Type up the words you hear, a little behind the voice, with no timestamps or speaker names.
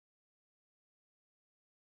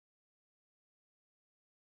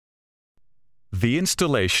The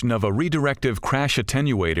installation of a redirective crash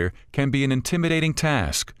attenuator can be an intimidating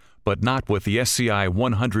task, but not with the SCI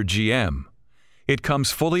 100GM. It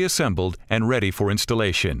comes fully assembled and ready for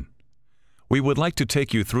installation. We would like to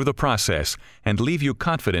take you through the process and leave you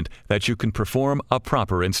confident that you can perform a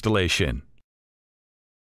proper installation.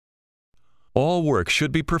 All work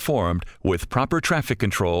should be performed with proper traffic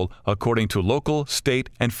control according to local, state,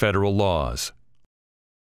 and federal laws.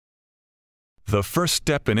 The first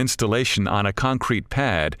step in installation on a concrete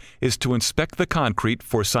pad is to inspect the concrete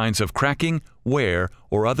for signs of cracking, wear,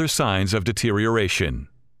 or other signs of deterioration.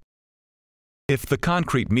 If the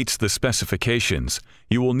concrete meets the specifications,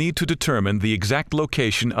 you will need to determine the exact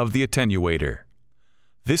location of the attenuator.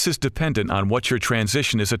 This is dependent on what your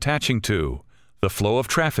transition is attaching to, the flow of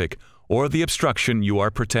traffic, or the obstruction you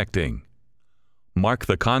are protecting. Mark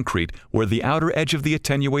the concrete where the outer edge of the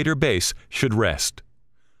attenuator base should rest.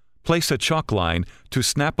 Place a chalk line to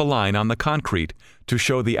snap a line on the concrete to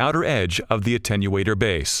show the outer edge of the attenuator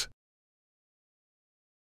base.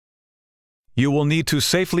 You will need to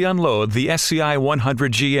safely unload the SCI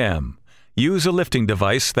 100GM. Use a lifting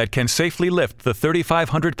device that can safely lift the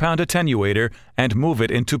 3,500-pound attenuator and move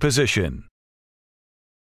it into position.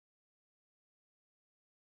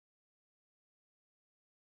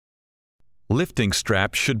 Lifting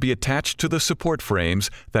straps should be attached to the support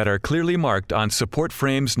frames that are clearly marked on support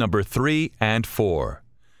frames number 3 and 4.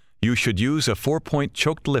 You should use a 4-point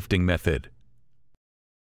choked lifting method.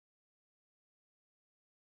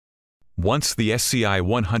 Once the SCI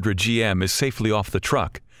 100GM is safely off the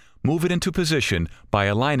truck, move it into position by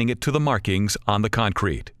aligning it to the markings on the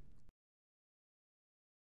concrete.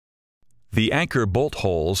 The anchor bolt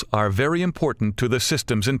holes are very important to the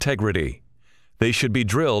system's integrity. They should be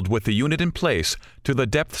drilled with the unit in place to the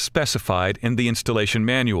depth specified in the installation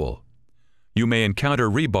manual. You may encounter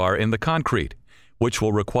rebar in the concrete, which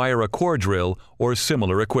will require a core drill or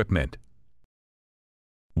similar equipment.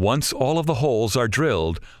 Once all of the holes are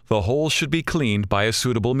drilled, the holes should be cleaned by a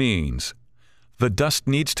suitable means. The dust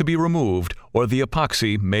needs to be removed or the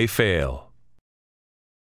epoxy may fail.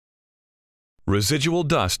 Residual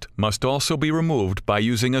dust must also be removed by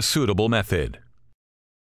using a suitable method.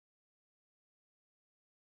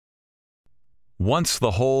 Once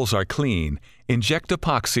the holes are clean, inject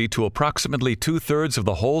epoxy to approximately 2/3 of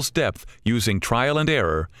the hole's depth using trial and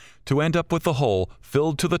error to end up with the hole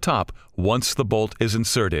filled to the top once the bolt is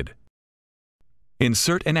inserted.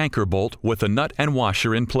 Insert an anchor bolt with a nut and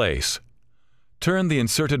washer in place. Turn the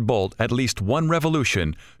inserted bolt at least 1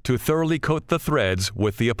 revolution to thoroughly coat the threads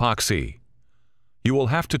with the epoxy. You will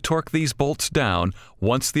have to torque these bolts down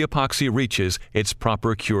once the epoxy reaches its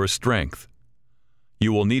proper cure strength.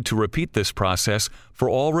 You will need to repeat this process for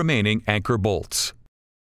all remaining anchor bolts.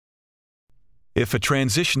 If a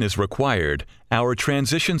transition is required, our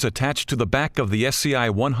transitions attach to the back of the SCI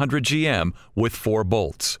 100GM with 4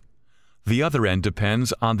 bolts. The other end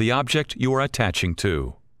depends on the object you are attaching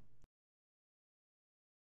to.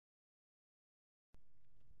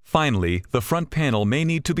 Finally, the front panel may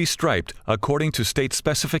need to be striped according to state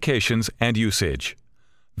specifications and usage.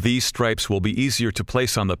 These stripes will be easier to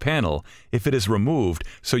place on the panel if it is removed,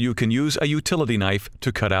 so you can use a utility knife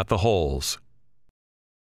to cut out the holes.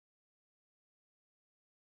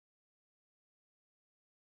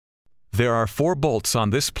 There are 4 bolts on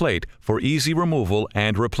this plate for easy removal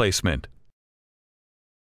and replacement.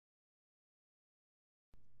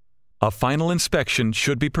 A final inspection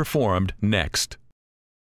should be performed next.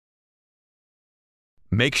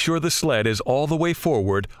 Make sure the sled is all the way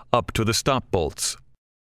forward up to the stop bolts.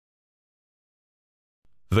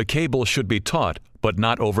 The cable should be taut but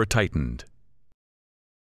not over-tightened.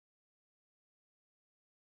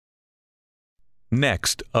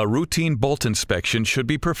 Next, a routine bolt inspection should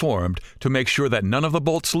be performed to make sure that none of the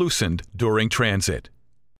bolts loosened during transit.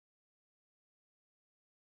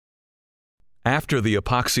 After the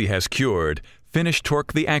epoxy has cured, finish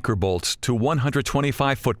torque the anchor bolts to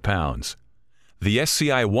 125 foot-pounds. The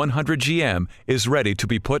SCI 100GM is ready to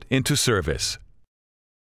be put into service.